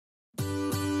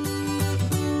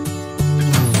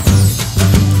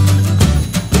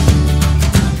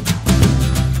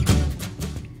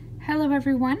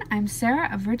everyone, I'm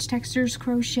Sarah of Rich Textures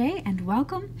Crochet and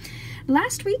welcome.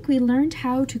 Last week we learned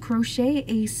how to crochet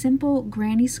a simple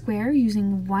granny square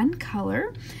using one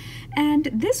color, and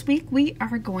this week we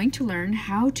are going to learn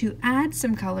how to add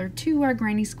some color to our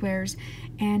granny squares,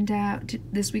 and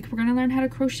this week we're going to learn how to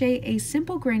crochet a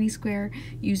simple granny square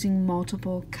using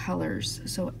multiple colors,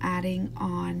 so adding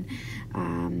on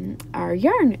our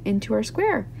yarn into our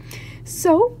square.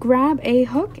 So grab a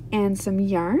hook and some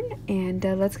yarn and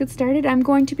let's get started. I'm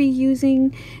going to be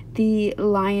using the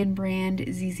Lion brand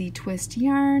ZZ Twist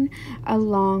yarn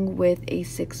along with a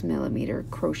 6mm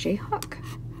crochet hook.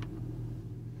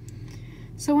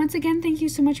 So once again, thank you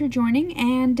so much for joining,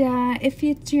 and if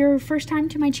it's your first time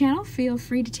to my channel, feel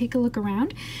free to take a look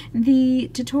around. The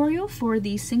tutorial for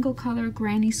the single color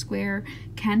granny square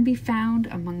can be found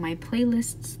among my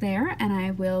playlists there, and I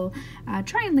will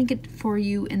try and link it for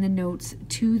you in the notes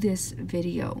to this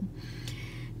video.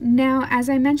 Now, as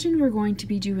I mentioned, we're going to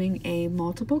be doing a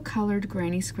multiple colored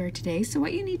granny square today, so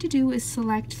what you need to do is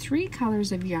select 3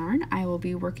 colors of yarn. I will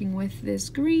be working with this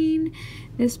green,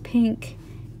 this pink,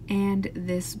 and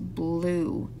this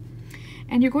blue,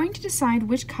 and you're going to decide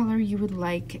which color you would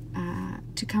like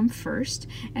to come first.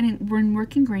 And when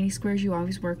working granny squares, you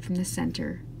always work from the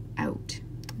center out.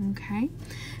 Okay,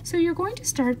 so you're going to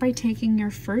start by taking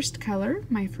your first color.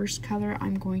 My first color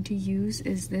I'm going to use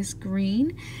is this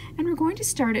green, and we're going to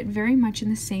start it very much in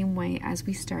the same way as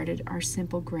we started our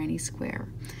simple granny square.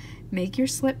 Make your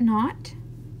slip knot.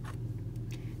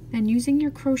 Then using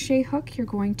your crochet hook, you're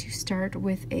going to start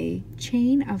with a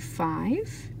chain of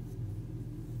 5.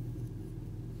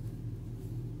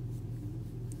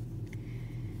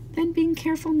 Then, being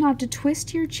careful not to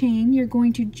twist your chain, you're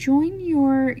going to join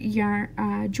your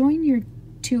join your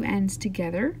 2 ends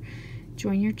together.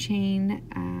 Join your chain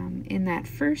in that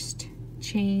first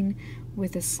chain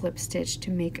with a slip stitch to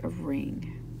make a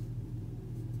ring,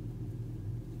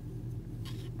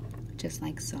 just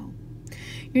like so.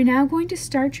 You're now going to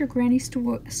start your granny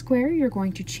square. You're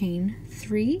going to chain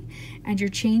 3, and your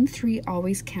chain 3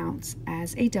 always counts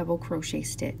as a double crochet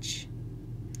stitch.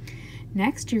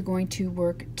 Next, you're going to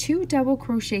work 2 double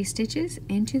crochet stitches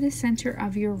into the center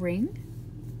of your ring.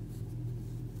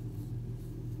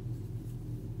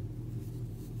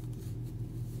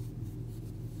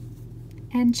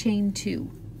 And chain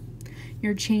 2.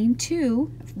 Your chain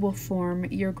 2 will form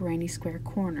your granny square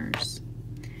corners.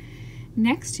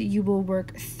 Next, you will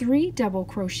work 3 double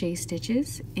crochet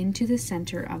stitches into the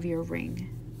center of your ring.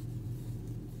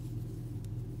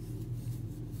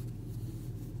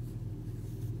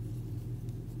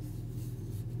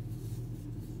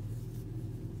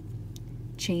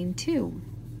 Chain 2.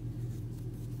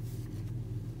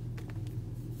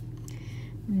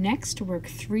 Next, work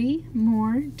 3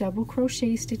 more double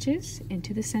crochet stitches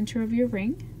into the center of your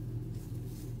ring.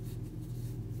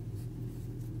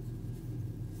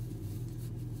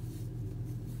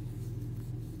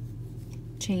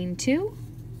 Chain 2,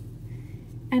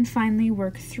 and finally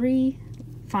work 3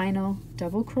 final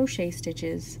double crochet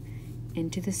stitches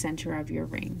into the center of your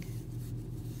ring.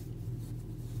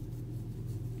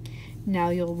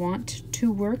 Now you'll want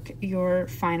to work your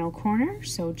final corner,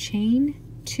 so chain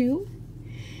 2,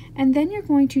 and then you're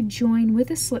going to join with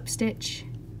a slip stitch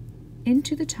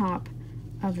into the top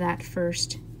of that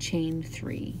first chain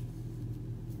 3.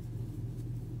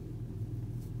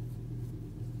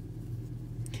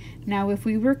 Now, if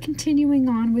we were continuing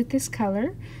on with this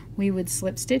color, we would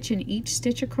slip stitch in each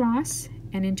stitch across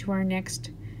and into our next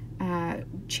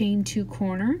chain 2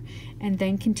 corner, and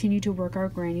then continue to work our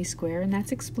granny square, and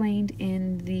that's explained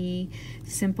in the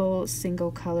simple single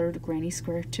colored granny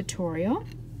square tutorial.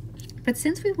 But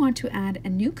since we want to add a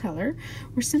new color,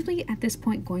 we're simply at this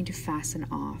point going to fasten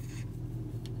off.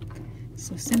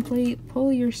 So simply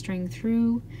pull your string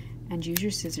through and use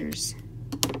your scissors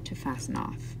to fasten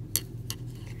off.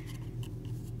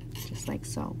 Just like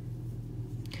so.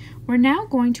 We're now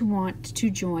going to want to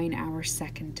join our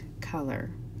second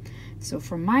color. So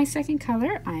for my second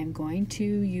color, I am going to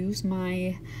use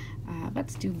my,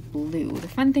 let's do blue. The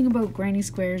fun thing about granny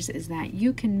squares is that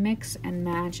you can mix and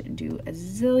match and do a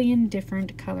zillion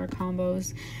different color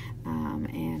combos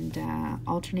and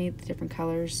alternate the different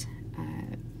colors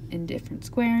in different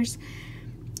squares.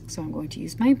 So I'm going to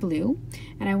use my blue,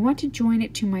 and I want to join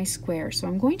it to my square. So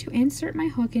I'm going to insert my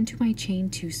hook into my chain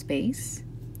 2 space.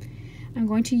 I'm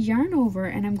going to yarn over,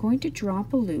 and I'm going to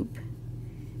drop a loop.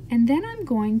 And then I'm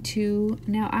going to,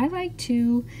 now I like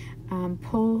to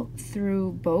pull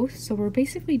through both, so we're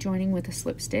basically joining with a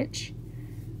slip stitch.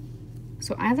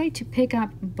 So I like to pick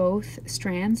up both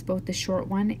strands, both the short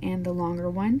one and the longer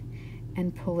one,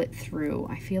 and pull it through.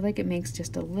 I feel like it makes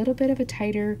just a little bit of a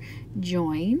tighter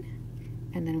join.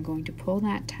 and then I'm going to pull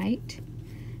that tight.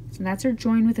 So that's our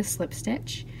join with a slip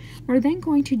stitch. We're then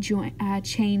going to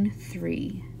chain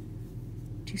 3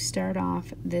 to start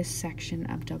off this section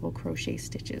of double crochet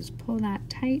stitches. Pull that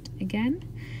tight again,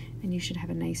 and you should have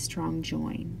a nice strong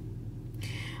join.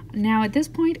 Now at this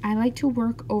point, I like to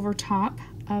work over top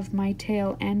of my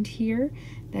tail end here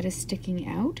that is sticking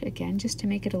out, again just to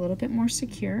make it a little bit more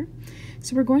secure.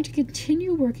 So we're going to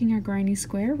continue working our granny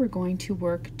square. We're going to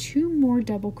work 2 more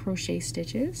double crochet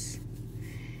stitches,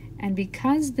 and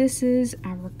because this is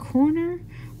our corner,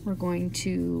 we're going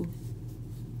to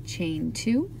chain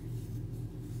 2,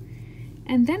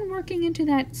 and then working into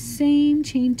that same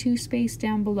chain 2 space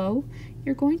down below,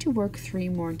 you're going to work 3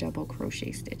 more double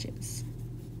crochet stitches.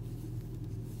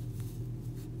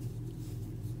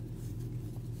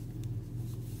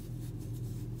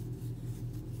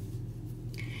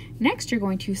 Next, you're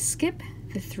going to skip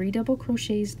the 3 double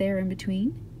crochets there in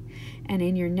between, and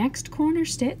in your next corner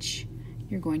stitch,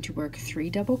 you're going to work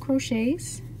 3 double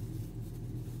crochets,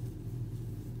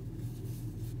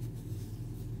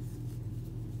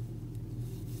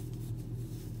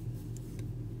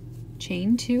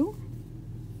 chain 2,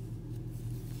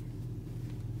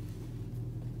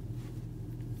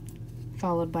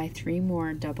 followed by 3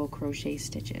 more double crochet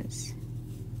stitches.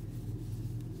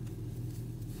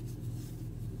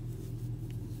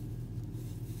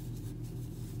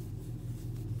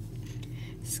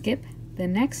 Skip the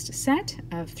next set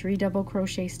of 3 double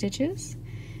crochet stitches,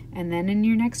 and then in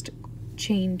your next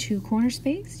chain 2 corner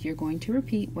space, you're going to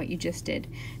repeat what you just did.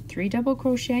 3 double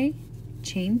crochet,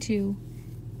 chain 2,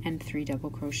 and 3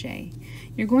 double crochet.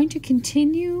 You're going to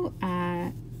continue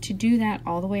to do that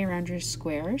all the way around your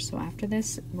square. So after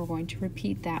this, we're going to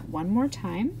repeat that one more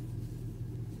time.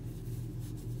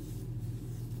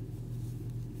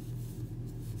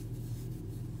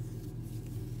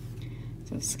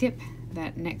 So skip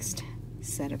that next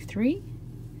set of 3,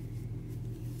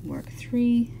 work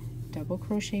 3 double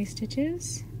crochet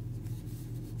stitches,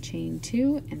 chain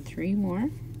 2 and 3 more,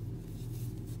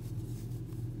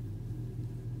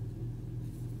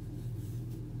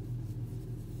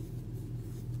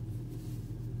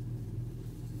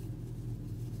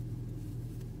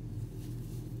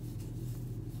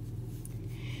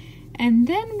 and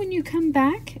then when you come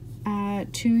back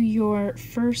to your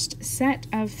first set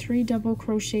of 3 double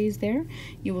crochets there,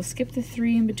 you will skip the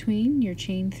 3 in between, your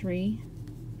chain 3,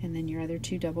 and then your other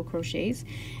 2 double crochets,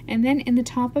 and then in the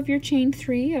top of your chain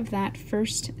 3 of that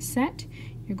first set,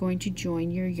 you're going to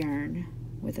join your yarn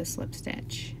with a slip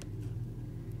stitch.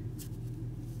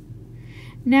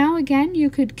 Now again, you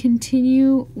could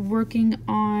continue working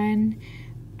on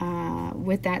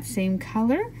with that same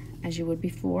color as you would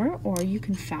before, or you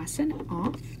can fasten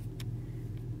off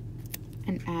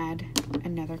and add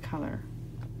another color.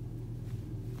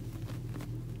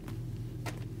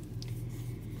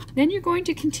 Then you're going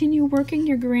to continue working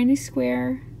your granny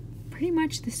square pretty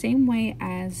much the same way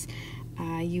as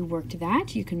you worked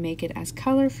that. You can make it as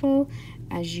colorful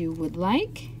as you would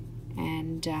like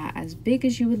and as big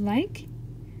as you would like,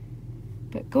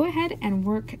 but go ahead and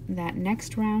work that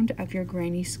next round of your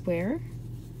granny square,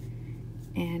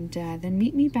 and then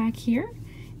meet me back here,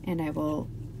 and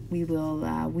we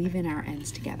will weave in our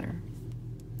ends together.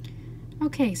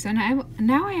 Okay, so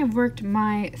now I have worked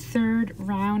my 3rd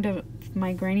round of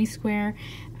my granny square,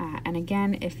 and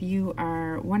again, if you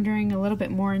are wondering a little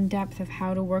bit more in depth of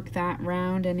how to work that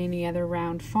round and any other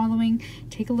round following,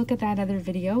 take a look at that other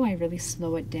video. I really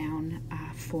slow it down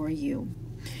for you.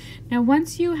 Now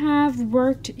once you have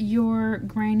worked your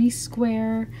granny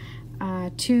square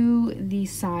to the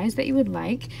size that you would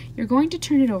like, you're going to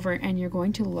turn it over and you're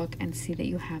going to look and see that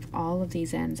you have all of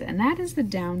these ends, and that is the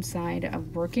downside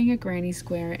of working a granny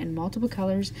square in multiple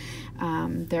colors.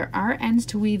 There are ends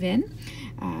to weave in.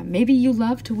 Maybe you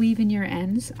love to weave in your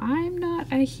ends. I'm not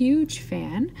a huge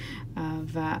fan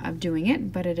of doing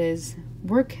it, but it is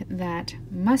work that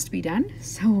must be done,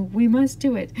 so we must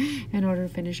do it in order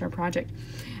to finish our project.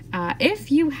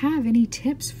 If you have any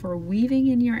tips for weaving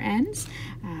in your ends,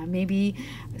 maybe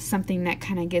something that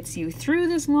kind of gets you through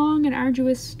this long and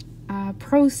arduous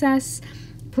process,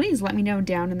 please let me know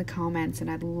down in the comments, and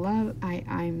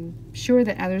I'm sure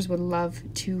that others would love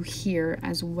to hear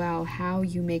as well how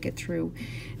you make it through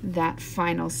that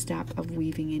final step of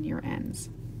weaving in your ends.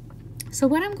 So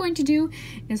what I'm going to do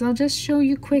is I'll just show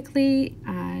you quickly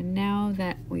now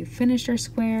that we've finished our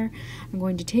square. I'm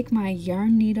going to take my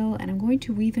yarn needle and I'm going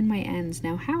to weave in my ends.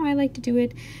 Now how I like to do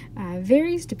it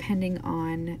varies depending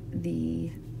on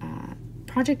the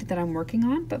project that I'm working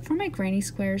on, but for my granny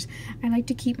squares I like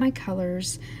to keep my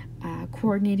colors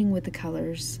coordinating with the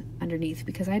colors underneath,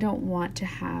 because I don't want to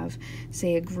have,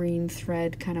 say, a green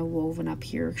thread kind of woven up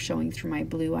here showing through my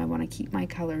blue. I want to keep my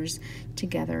colors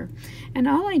together. And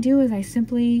all I do is I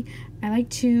find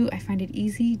it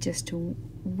easy just to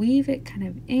weave it kind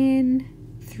of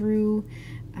in through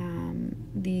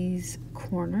these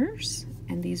corners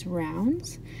and these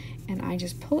rounds, and I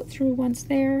just pull it through once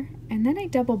there, and then I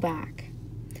double back.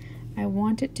 I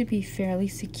want it to be fairly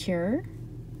secure.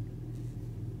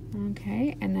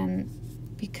 Okay, and then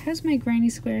because my granny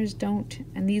squares don't,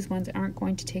 and these ones aren't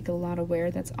going to take a lot of wear,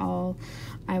 that's all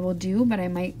I will do, but I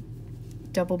might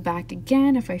double back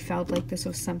again if I felt like this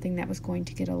was something that was going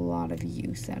to get a lot of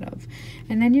use out of.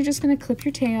 And then you're just going to clip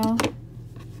your tail.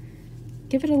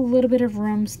 Give it a little bit of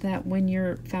room so that when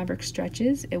your fabric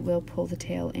stretches, it will pull the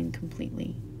tail in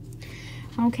completely.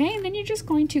 Okay, and then you're just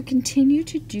going to continue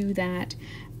to do that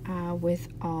with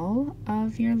all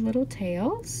of your little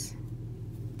tails.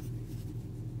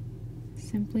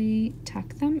 Simply tuck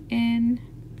them in.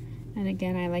 And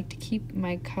again, I like to keep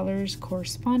my colors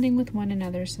corresponding with one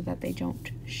another so that they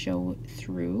don't show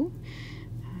through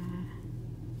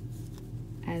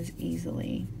as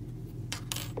easily.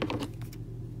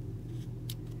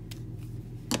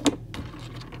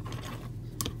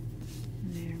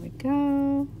 There we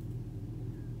go.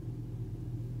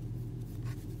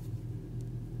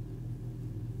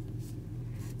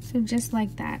 So just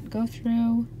like that, go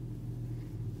through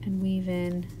and weave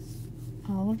in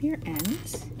all of your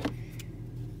ends.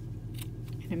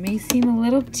 And it may seem a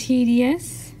little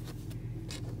tedious,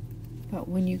 but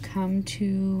when you come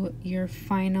to your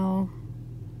final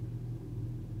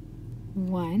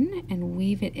one and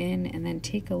weave it in and then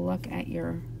take a look at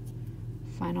your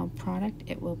final product,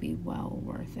 it will be well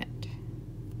worth it.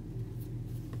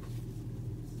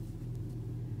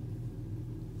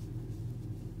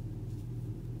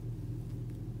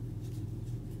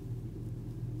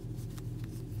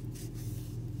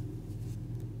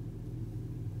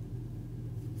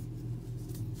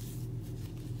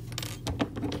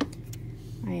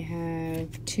 I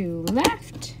have 2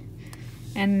 left,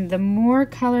 and the more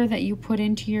color that you put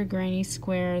into your granny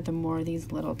square, the more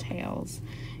these little tails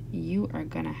you are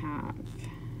gonna have.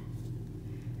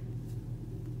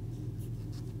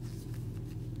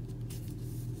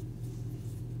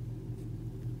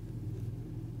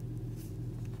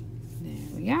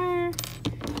 There we are,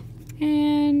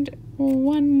 and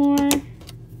one more.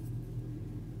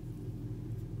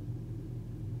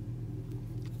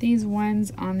 These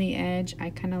ones on the edge, I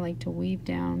kind of like to weave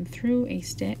down through a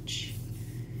stitch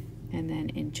and then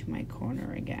into my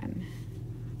corner again.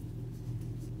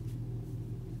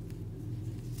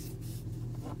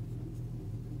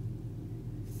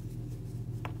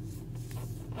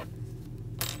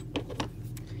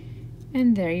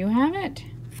 And there you have it.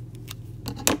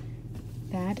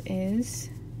 That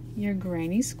is your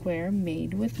granny square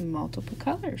made with multiple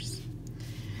colors.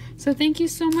 So thank you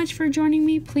so much for joining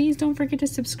me. Please don't forget to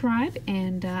subscribe,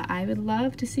 and I would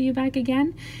love to see you back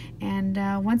again. And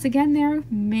once again there,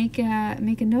 make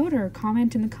a note or a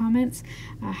comment in the comments.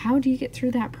 How do you get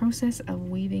through that process of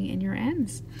weaving in your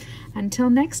ends? Until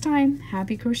next time,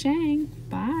 happy crocheting.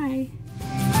 Bye.